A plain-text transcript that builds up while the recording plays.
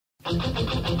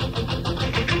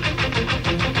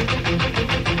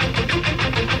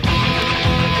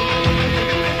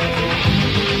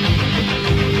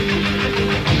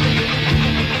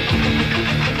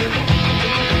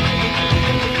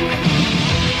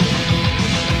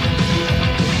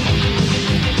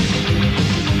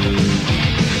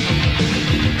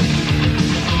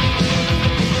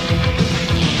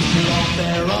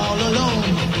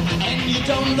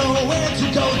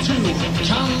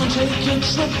Take a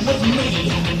trip with me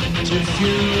to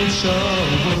future.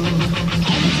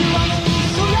 And you're running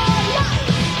for your life,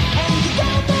 and you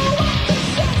don't know what the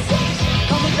sense is.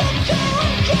 Come and look who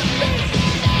it could be.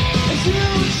 The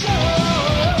future.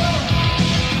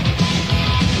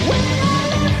 We all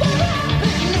live for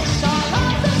happiness. Our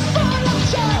life is full of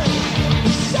joy.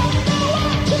 We say no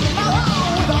one tomorrow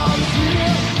without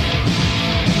fear.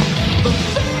 The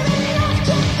feeling of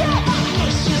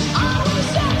togetherness is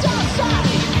always at our side.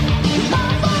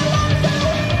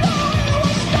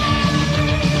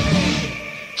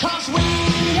 Cause we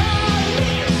are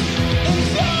live in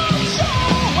future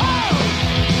world,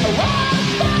 a world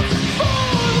that's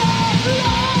full of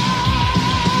love.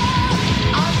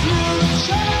 Our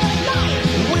future life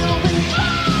will be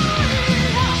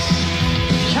glorious.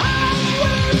 Come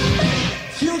with me,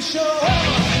 future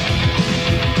world.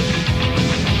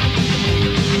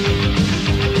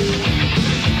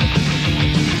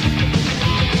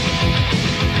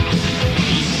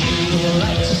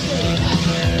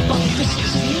 This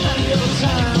is not your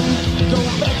time. Go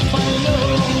back, find your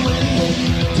own way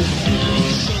to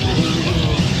future.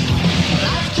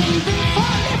 Life can be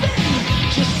for living,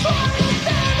 just for it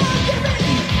never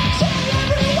giving. Tell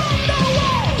everyone the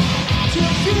way to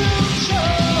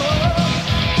future.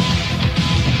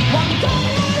 One day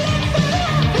we'll live for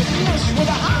happiness with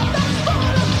a heart that's full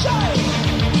of joy.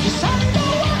 Decide to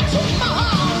walk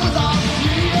tomorrow without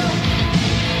fear.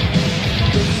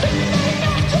 The feeling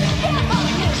of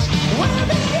togetherness will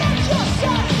be here to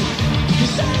stay. You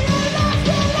say you love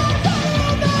your life, I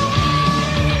know why.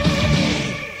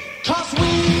 'Cause we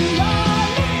are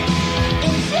live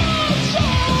in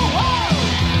future world,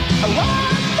 a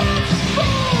world that's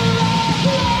full of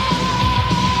love.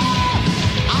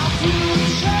 Our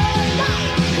future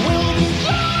life will be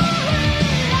glorious.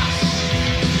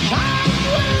 Come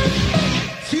with me,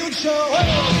 future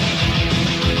world.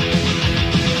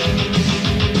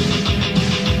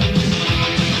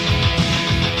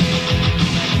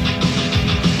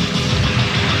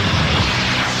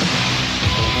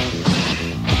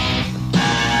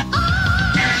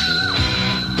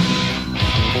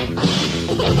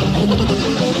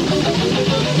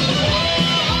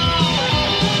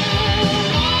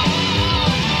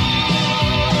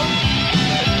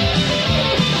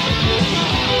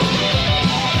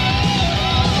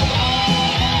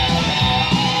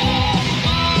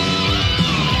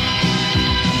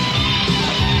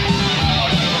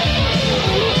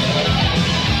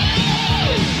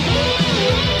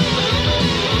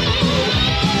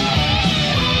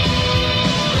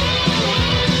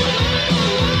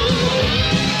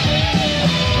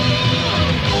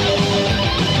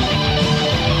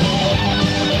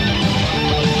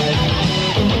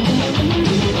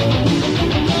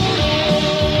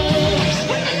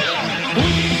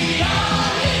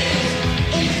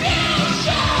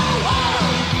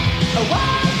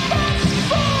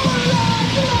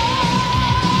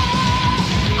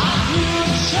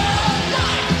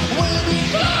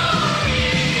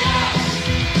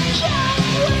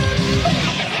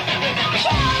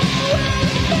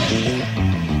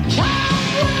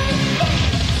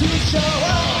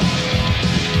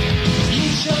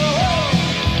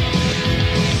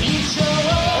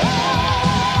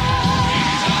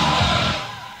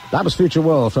 That was Future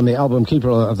World from the album Keeper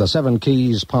of the Seven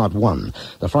Keys Part 1,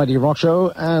 the Friday Rock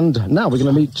Show, and now we're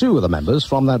going to meet two of the members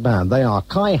from that band. They are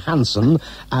Kai Hansen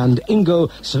and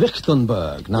Ingo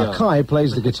Schwichtenberg. Now, Kai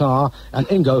plays the guitar, and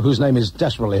Ingo, whose name is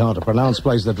desperately hard to pronounce,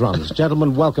 plays the drums.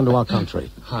 Gentlemen, welcome to our country.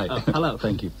 Hi. Hello.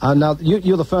 Thank you. Now,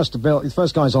 you're the first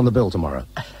guys on the bill tomorrow.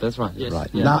 That's right. Yes. Right.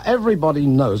 Yeah. Now, everybody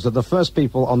knows that the first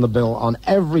people on the bill on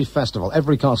every festival,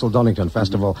 every Castle Donington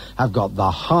festival, have got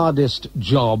the hardest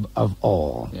job of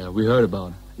all. Yeah, we heard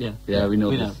about it. Yeah, we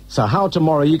know. So how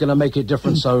tomorrow are you going to make it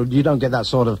different so you don't get that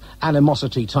sort of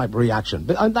animosity type reaction?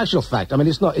 But that's your fact. I mean,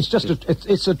 it's not. It's just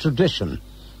it's a tradition.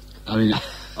 I mean,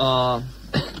 well,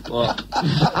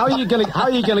 how are you going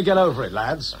to get over it,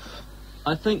 lads?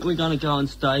 I think we're going to go on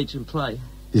stage and play.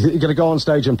 You're going to go on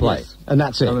stage and play, yes. And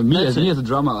that's it. I mean, me as a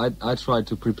drummer, I try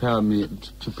to prepare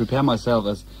myself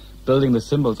as building the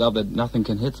cymbals up that nothing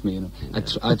can hit me. You know,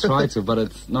 I try to, but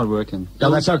it's not working. Now,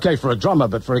 that's okay for a drummer,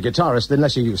 but for a guitarist,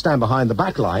 unless you stand behind the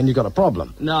back line, you've got a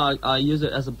problem. No, I use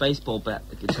it as a baseball bat,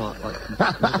 the guitar.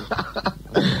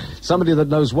 Somebody that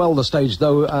knows well the stage,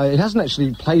 though, it hasn't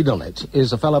actually played on it,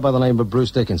 is a fellow by the name of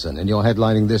Bruce Dickinson, and you're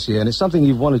headlining this year, and it's something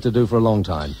you've wanted to do for a long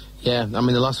time. Yeah, I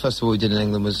mean, the last festival we did in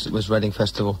England was Reading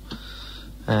Festival,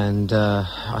 and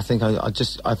I think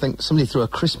I think somebody threw a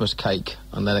Christmas cake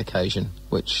on that occasion,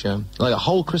 which like a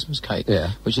whole Christmas cake,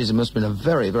 which must have been a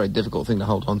very, very difficult thing to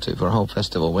hold on to for a whole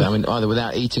festival. I mean, either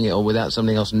without eating it or without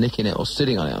something else nicking it or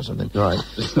sitting on it or something. Right.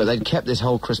 But they'd kept this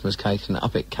whole Christmas cake, and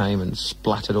up it came and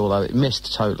splattered all over. It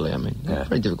missed totally. I mean,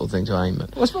 very difficult thing to aim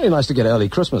at. Well, it's very nice to get early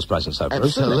Christmas presents, though,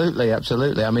 Bruce, Absolutely,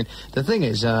 absolutely. I mean, the thing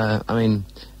is, like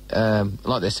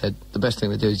they said, the best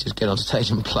thing to do is just get on stage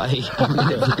and play. I mean,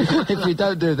 if you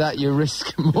don't do that, you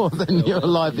risk more than your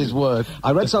life is worth.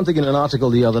 I read something in an article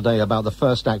the other day about the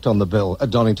first act on the bill at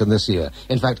Donington this year.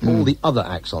 In fact, all the other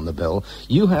acts on the bill,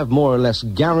 you have more or less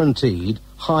guaranteed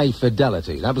high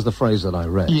fidelity. That was the phrase that I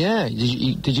read. Yeah.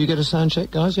 Did you get a sound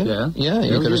check, guys? Yeah,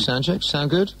 you got a sound check. Sound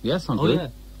good? Yes, sound good. Yeah.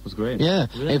 It was great. Yeah,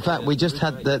 Really? in fact, we just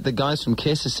had the guys from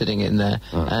Kiss are sitting in there,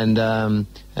 and I'm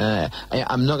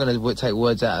not going to take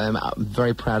words out of them. I'm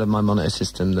very proud of my monitor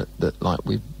system that like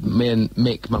me and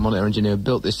Mick, my monitor engineer,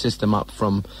 built this system up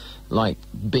from like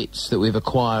bits that we've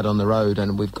acquired on the road,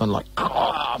 and we've gone like,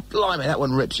 oh, blimey, that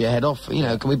one rips your head off. You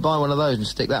know, can we buy one of those and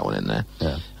stick that one in there?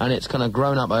 Yeah. And it's kind of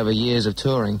grown up over years of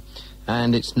touring.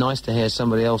 And it's nice to hear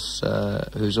somebody else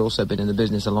who's also been in the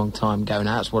business a long time going,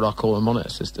 that's what I call a monitor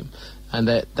system. And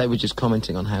they were just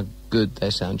commenting on how good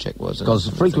their sound check was. Because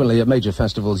frequently at major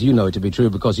festivals, you know it to be true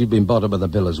because you've been bottom of the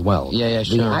bill as well. Yeah,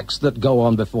 sure. The acts that go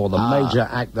on before the major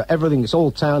act, everything, it's all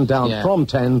turned down from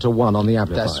 10 to 1 on the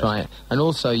amplifier. That's right. And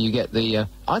also you get the...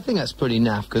 I think that's pretty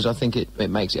naff because I think it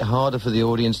makes it harder for the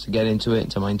audience to get into it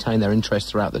and to maintain their interest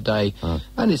throughout the day.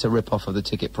 And it's a rip-off of the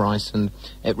ticket price, and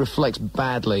it reflects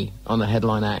badly on the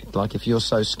headline act. Like if you're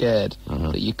so scared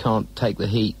that you can't take the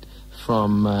heat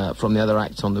from the other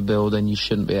acts on the bill, then you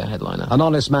shouldn't be a headliner. An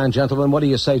honest man, gentlemen, what do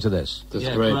you say to this? That's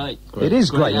Great. It is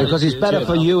great because it's better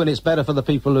for you and it's better for the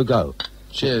people who go.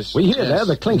 Cheers. We hear there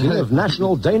the clinking of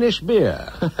national Danish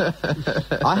beer.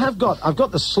 I've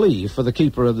got the sleeve for the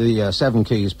Keeper of the Seven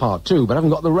Keys Part 2, but I haven't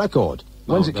got the record.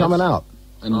 When's it coming out?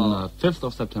 On 5th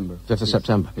of September. 5th of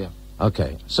September? Yeah.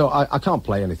 Okay, so I can't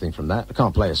play anything from that. I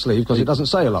can't play a sleeve because it doesn't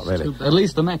say a lot, really. At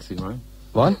least the maxi, right?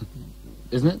 What?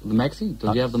 Isn't it? The maxi?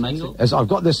 Don't you have the maxi? As I've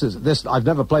got this I've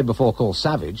never played before called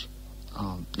Savage. Go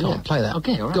on, play that.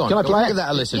 Okay, all right. Go on. Can I play it? Give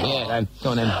that a listen. Yeah, then. Go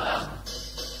on, then. Carry on.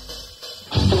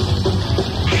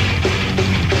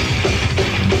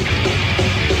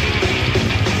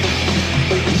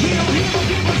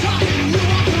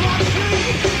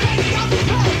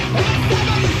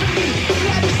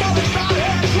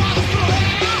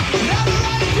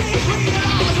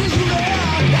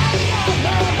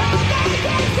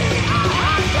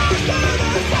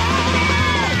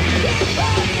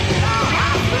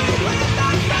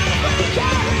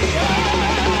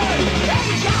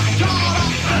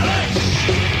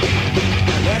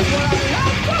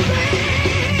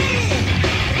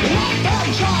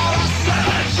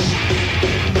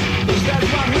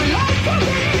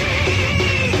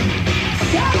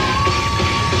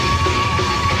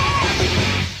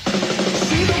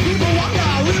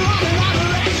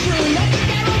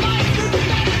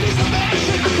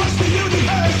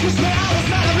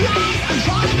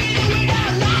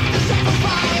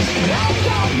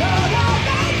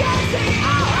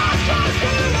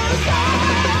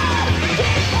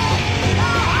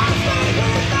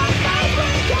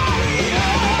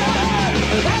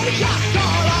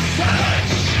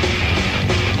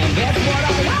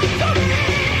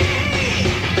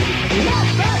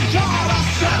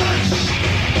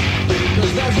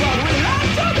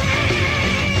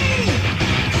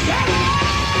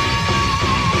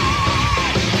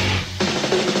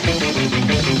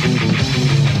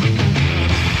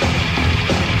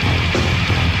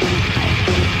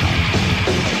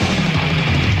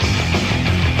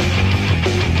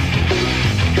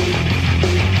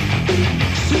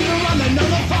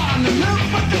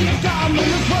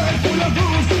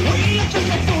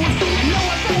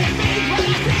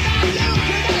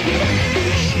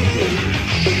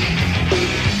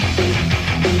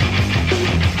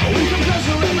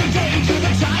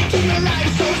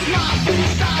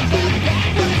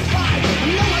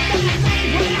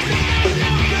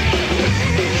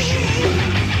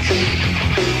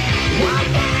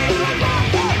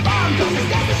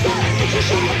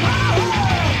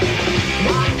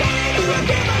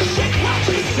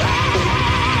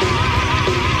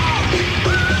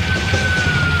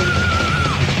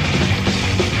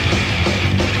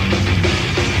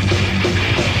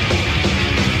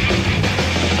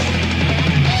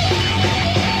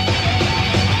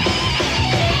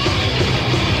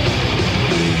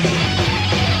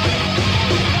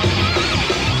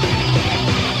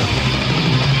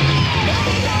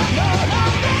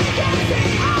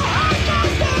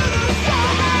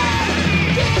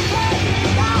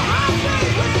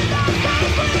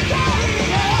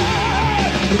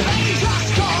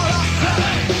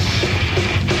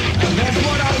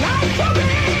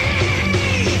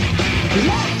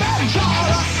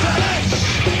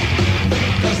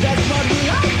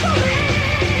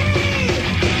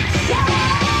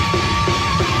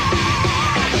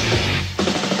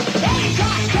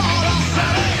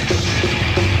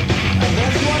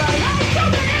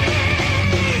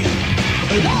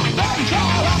 nothing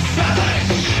called a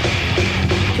savage.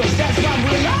 'Cause that's what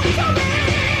we like to be.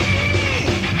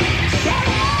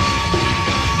 Savage.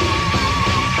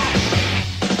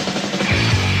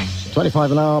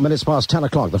 25 an hour, minutes past 10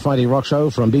 o'clock, the Friday Rock Show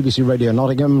from BBC Radio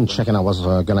Nottingham, checking out what's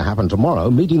going to happen tomorrow,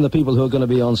 meeting the people who are going to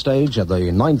be on stage at the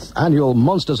 9th Annual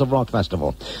Monsters of Rock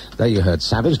Festival. There you heard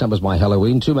Savage, that was by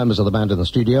Helloween, two members of the band in the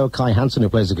studio, Kai Hansen, who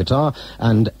plays the guitar,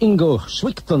 and Ingo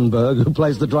Schwichtenberg, who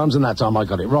plays the drums, and that time I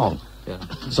got it wrong. Yeah.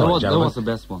 Sorry, that was the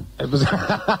best one. It was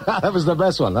that was the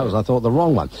best one. That was, I thought, the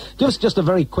wrong one. Give us just a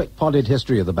very quick potted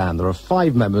history of the band. There are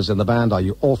 5 members in the band. Are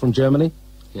you all from Germany?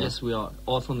 Yeah. Yes, we are.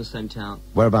 All from the same town,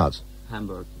 Whereabouts?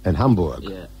 Hamburg. In Hamburg.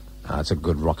 Yeah. That's a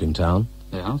good rocking town.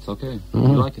 Yeah, it's okay. Mhm.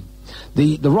 We like it.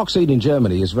 The rock scene in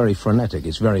Germany is very frenetic.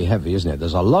 It's very heavy, isn't it?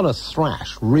 There's a lot of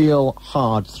thrash, real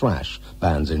hard thrash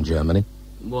bands in Germany.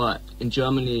 Well, in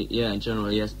Germany, yeah, in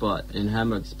general, yes, but in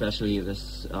Hamburg especially,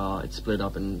 this it's split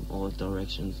up in all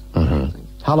directions. and everything.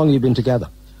 How long have you been together?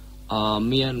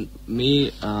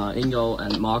 Me, Ingo,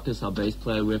 and Marcus, our bass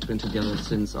player, we've been together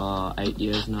since 8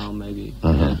 years now, maybe.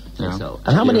 Mhm. Yeah, I think Yeah. so.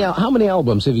 And how many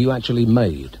albums have you actually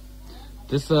made?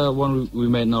 This one we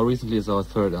made now recently is our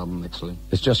 3rd album, actually.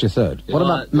 It's just your 3rd. What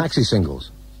about maxi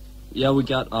singles? Yeah, we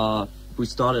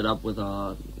started up with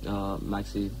a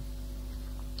maxi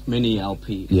mini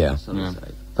LP. Yeah. So to Yeah.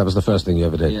 say. That was the first thing you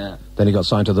ever did. Yeah. Then you got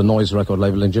signed to the Noise record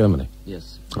label in Germany.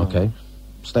 Yes. Okay.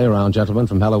 Stay around, gentlemen,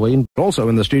 from Helloween. Also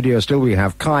in the studio still we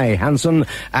have Kai Hansen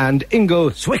and Ingo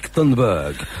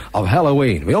Schwichtenberg of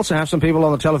Helloween. We also have some people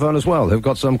on the telephone as well who've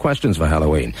got some questions for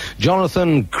Helloween.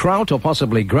 Jonathan Kraut, or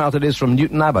possibly Grout it is, from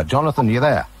Newton Abbot. Jonathan, you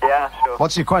there? Yeah, sure.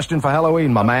 What's your question for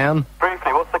Helloween, my man?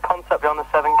 Briefly, what's the concept behind the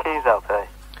 7 Keys LP?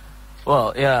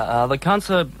 Well, yeah,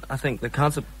 I think the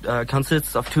concept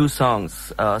consists of 2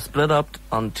 songs, split up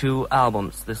on 2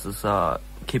 albums. This is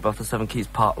Keep Off the 7 Keys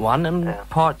Part 1 and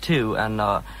Part 2. And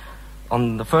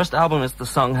on the first album it's the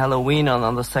song Helloween, and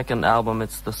on the second album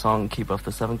it's the song Keep Off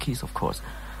the 7 Keys, of course.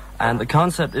 And the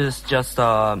concept is just,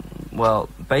 well,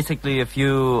 basically if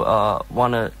you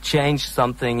want to change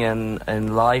something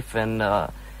in life and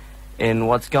in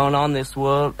what's going on in this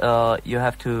world, you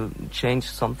have to change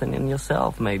something in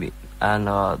yourself, maybe. And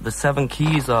the 7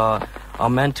 keys are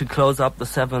meant to close up the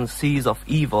 7 seas of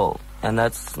evil. And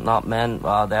that's not meant,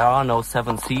 there are no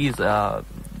 7 seas that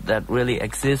really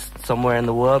exist somewhere in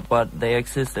the world, but they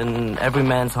exist in every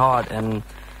man's heart. And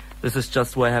this is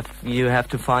just where you have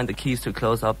to find the keys to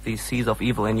close up these seas of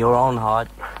evil in your own heart.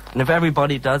 And if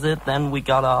everybody does it, then we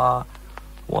got a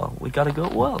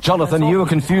good world. Jonathan, you were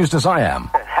confused as I am.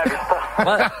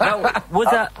 Was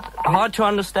that hard to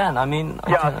understand? I mean...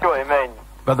 Yeah, I see what you mean.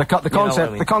 But the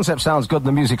concept the concept sounds good,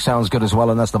 the music sounds good as well,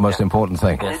 and that's the most important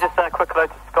thing. Can you just say a quick hello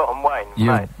to Scott and Wayne?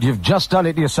 Mate. You've just done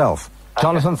it yourself. Okay.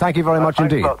 Jonathan, thank you very much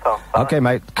Thanks indeed. a lot, Tom. Bye. Okay,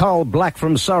 mate. Carl Black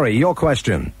from Surrey, your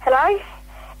question. Hello,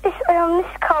 this is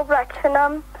Carl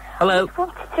Blackson. Hello. I just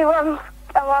wanted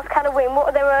to ask Helloween, what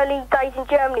are their early days in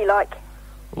Germany like?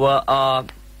 Well,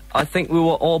 I think we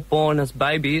were all born as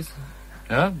babies.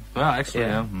 Yeah? Well, actually,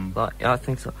 yeah. Yeah, I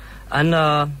think so. And,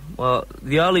 well,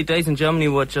 the early days in Germany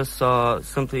were just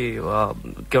simply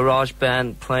garage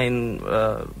band playing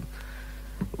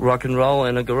rock and roll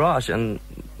in a garage. And,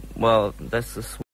 well, that's just